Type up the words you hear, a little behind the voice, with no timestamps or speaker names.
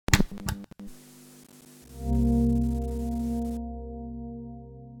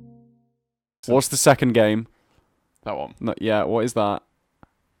What's the second game? That one. No, yeah, what is that?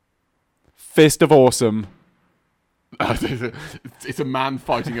 Fist of Awesome. It's a man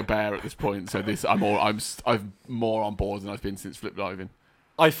fighting a bear at this point. So I'm more on board than I've been since flip diving.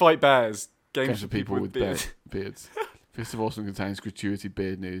 I fight bears. Games for people with beards. Fist of Awesome contains gratuity,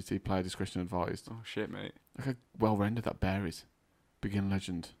 beard nudity, player discretion advised. Oh shit, mate. Look how well rendered that bear is. Begin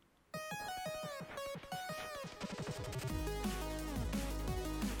legend.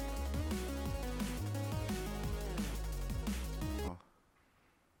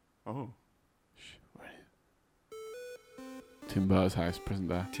 Oh. Timber's house, present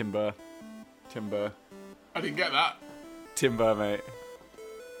there. Timber. I didn't get that. Timber, mate.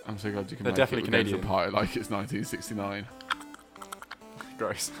 I'm so glad you can They're make definitely it Canadian. for party like it's 1969.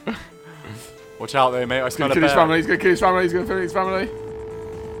 Gross. Watch out there, mate. I smell a Kill bear. his family, he's going to kill his family, he's going to kill his family.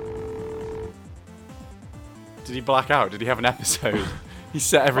 Did he black out? Did he have an episode? He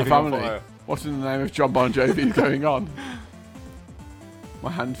set everything on fire. What in the name of John Bon Jovi is going on?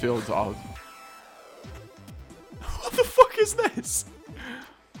 My hand feels odd. What the fuck is this?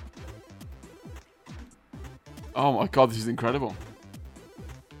 Oh my god, this is incredible.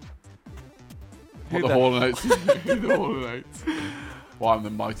 What Who the Hall of Notes? The Hall of Notes. Why I'm the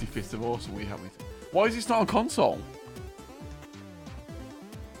mighty fist of awesome, will you help me? Why is this not on console?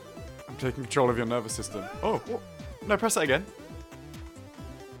 I'm taking control of your nervous system. Oh, what? No, press that again.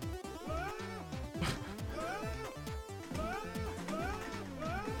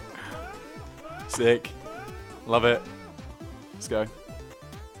 Sick. Love it. Let's go.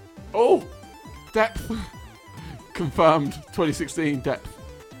 Oh! Depth! Confirmed. 2016 depth.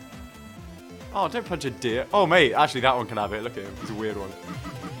 Oh, don't punch a deer. Oh, mate, actually that one can have it. Look at him. He's a weird one.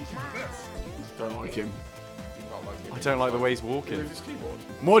 Don't like him. I don't like the way he's walking.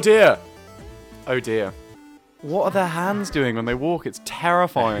 More deer! Oh, dear. What are their hands doing when they walk? It's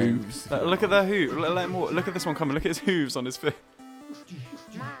terrifying. Hooves. Look at their hooves. Let him walk. Look at this one coming. Look at his hooves on his feet.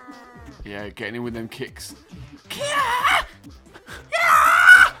 Yeah, getting in with them kicks.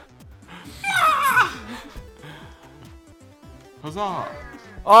 Huzzah!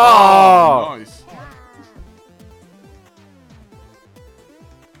 Oh! Nice.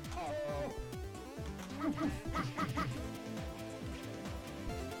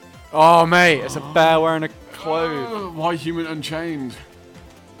 Oh, mate, it's a bear wearing a clothes. Why Human Unchained?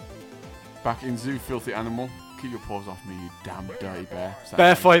 Back in zoo, filthy animal. Keep your paws off me, you damn dirty bear.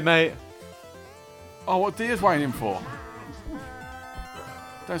 Bear fight, mate. Oh, what deer's weighing in for?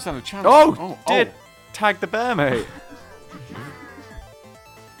 Don't stand a chance. Oh, deer tag the bear, mate.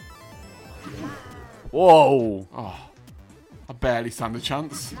 Whoa. Oh, I barely stand a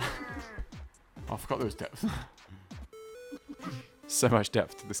chance. Oh, I forgot there was depth. So much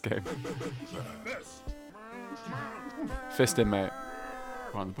depth to this game. Fist him, mate.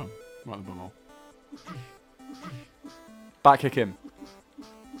 Right in the bum. Right in the bum hole. Back kick him.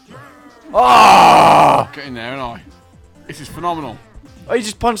 Oh! Get in there, and I. This is phenomenal. Oh, you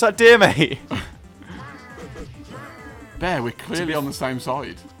just punched that deer, mate. Bear, we're clearly on the same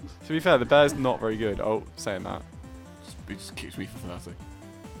side. To be fair, the bear's not very good. Oh, saying that. He just kicked me for 30.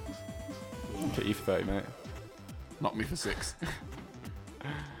 Kick you for 30, mate. Not me for 6.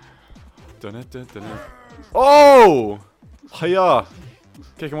 Dun it, dun it. Oh! Hiya!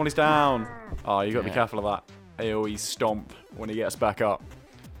 Kick him while he's down. Oh, you got to be careful of that AoE stomp when he gets back up.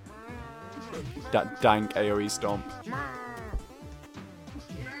 That dank AoE stomp.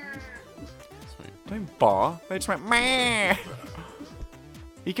 Sweet. Don't bar. They just went meh.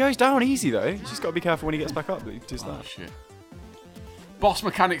 He goes down easy though. You just got to be careful when he gets back up that he does that. Oh shit. Boss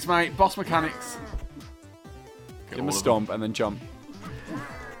mechanics, mate. Boss mechanics. Give him a stomp and then jump.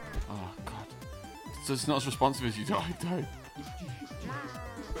 Oh god. So it's not as responsive as you die, don't.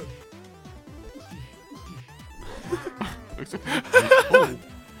 Oh,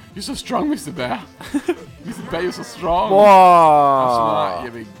 you're so strong, Mr. Bear. Mr. Bear, you're so strong. Whoa! Have some of that,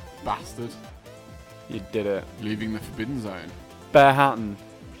 you big bastard. You did it. Leaving the forbidden zone. Bear Hatton.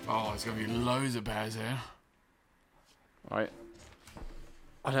 Oh, there's going to be loads of bears here. Right.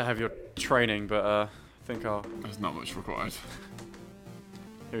 I don't have your training, but I think I'll... There's not much required.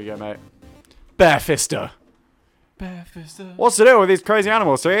 Here we go, mate. Bear Fister. Bear fister. What's the deal with these crazy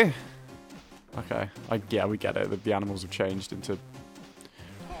animals, see? Okay. Yeah, we get it. The animals have changed into...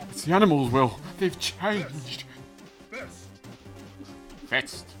 It's the animals, Will. They've changed.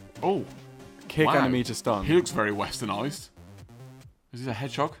 Fist. Oh. Kick Wow. enemy to stun. He looks very westernized. Is this a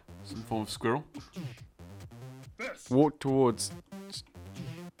hedgehog? Some form of squirrel? Walk towards...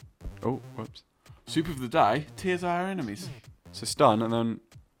 Oh, whoops. Soup of the day. Tears are our enemies. So stun and then...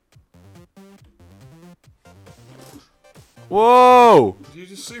 Whoa! Did you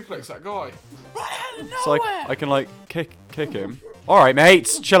just suplex that guy? So I can like kick him. All right,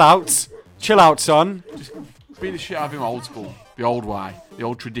 mates, chill out. Chill out, son. Just beat the shit out of him old school. The old way. The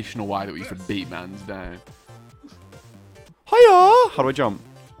old traditional way that we used to beat mans down. Hiya! How do I jump?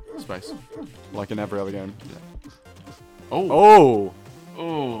 Space. Like in every other game. Oh. Oh!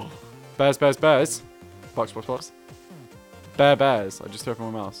 Oh. Bears, bears, bears. Box, box, box. Bears. I just threw up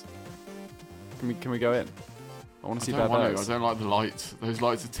on my mouse. Can we go in? I want to see bears. I don't like the lights. Those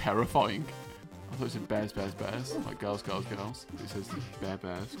lights are terrifying. I thought it said bears. Like girls. It says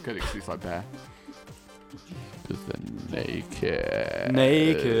bears. Good, because it's like bear. Because they're naked.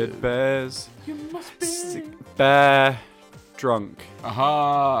 Naked bears. You must be. Bear. Drunk.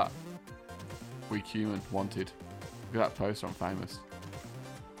 Aha! Weak human. Wanted. Look at that poster. I'm famous.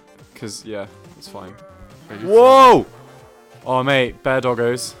 Because, yeah, it's fine. Whoa! Oh, mate. Bear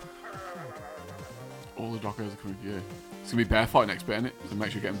doggos. All the doggos are coming for you. It's going to be bear fight next bit, isn't it? So make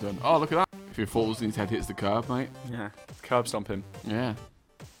sure you get them done. Oh, look at that. If he falls and his head hits the curb, mate. Yeah. Curb stomp him. Yeah.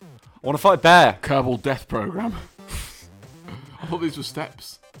 I want to fight bear. Kerbal death program. I thought these were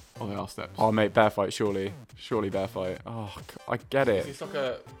steps. Oh, they are steps. Oh, mate. Bear fight, surely. Surely bear fight. Oh, I get it. It's like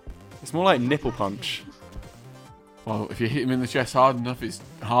a... It's more like nipple punch. Well, if you hit him in the chest hard enough, his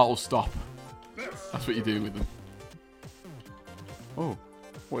heart will stop. That's what you do with them. Oh.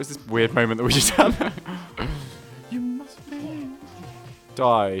 What is this weird moment that we just had? You must be.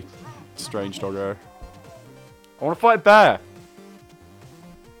 Die, strange doggo. I want to fight bear.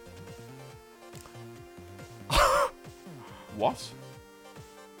 What?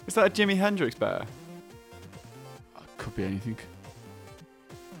 Is that a Jimi Hendrix bear? Could be anything.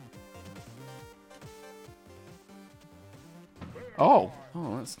 Oh,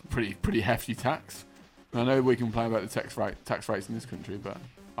 that's pretty hefty tax. I know we complain about the tax rates in this country, but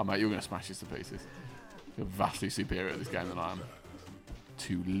oh mate, you're going to smash this to pieces. You're vastly superior at this game than I am.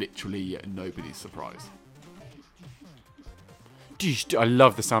 To literally nobody's surprise. I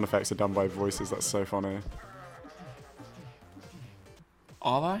love the sound effects are done by voices. That's so funny.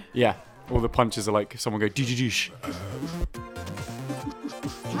 Are they? Yeah. All the punches are like someone go doosh. Oh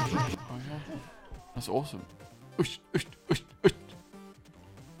yeah. That's awesome. Ush, ush, ush, ush.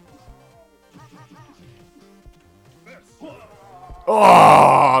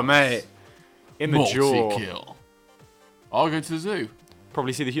 Oh, mate. In the jaw. Multi-kill. I'll go to the zoo.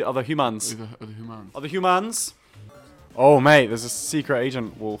 Probably see the other humans. Other humans. Other humans? Oh, mate, there's a secret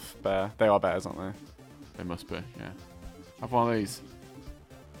agent wolf bear. They are bears, aren't they? They must be, yeah. Have one of these.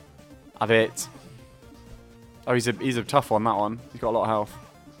 Have it. Oh, he's a tough one, that one. He's got a lot of health.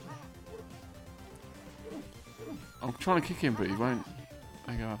 I'm trying to kick him, but he won't.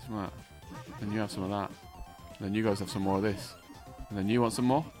 I go have some of that. Then you have some of that. Then you guys have some more of this. And then you want some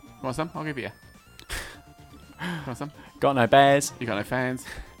more? You want some? I'll give you. You want some? Got no bears. You got no fans.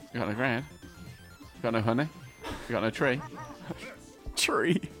 You got no ground. You got no honey. You got no tree.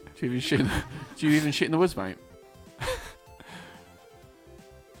 Tree. Do you even shit in the woods, mate?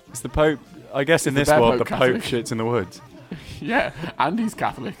 It's the Pope. I guess in this world, the Pope shits in the woods. Yeah, and he's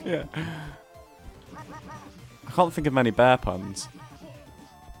Catholic. Yeah. I can't think of many bear puns.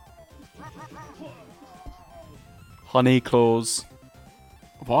 Honey claws.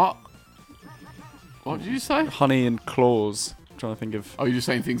 What? What did you say? Honey and claws. I'm trying to think of. Oh, you're just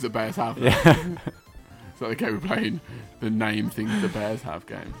saying things that bears have. Yeah. It's like the game we're playing. The name things that bears have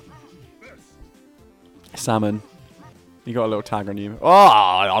game. Salmon. You got a little tag on you.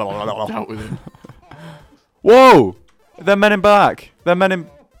 Oh! Dealt with him. Whoa! They're men in black. They're men in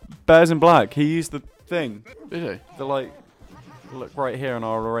bears in black. He used the thing. Did he? They're like, look right here and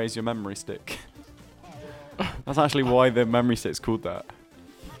I'll erase your memory stick. That's actually why the memory stick's called that.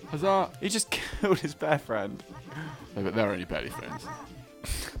 Huzzah! He just killed his bear friend. No, but they're only barely friends.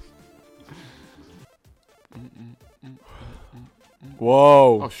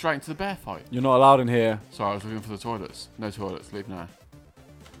 Whoa! Oh, straight into the bear fight. You're not allowed in here. Sorry, I was looking for the toilets. No toilets. Leave now.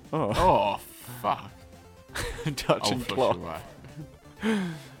 Oh. Oh, fuck. Touch and clock. Away.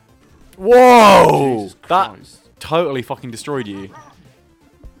 Whoa! Jesus That Christ. totally fucking destroyed you.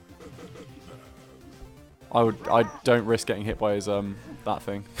 I don't risk getting hit by his that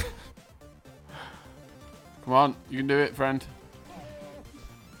thing. Come on, you can do it, friend.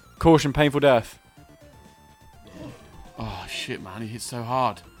 Caution, painful death. Oh shit, man, he hits so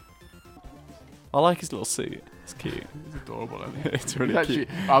hard. I like his little suit. It's cute. He's adorable, isn't he? It's really Actually, cute.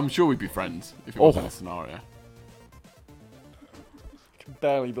 I'm sure we'd be friends if it wasn't a scenario. I can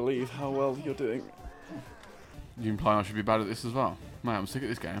barely believe how well you're doing. You implying I should be bad at this as well? Man, I'm sick at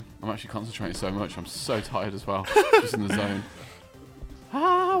this game. I'm actually concentrating so much. I'm so tired as well. Just in the zone.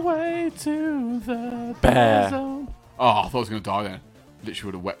 Highway to the bear zone. Oh, I thought I was going to die then. Literally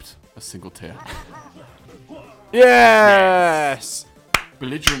would have wept a single tear. Yes!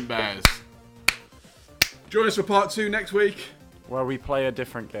 Belligerent bears. Join us for part 2 next week. Where we play a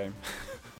different game.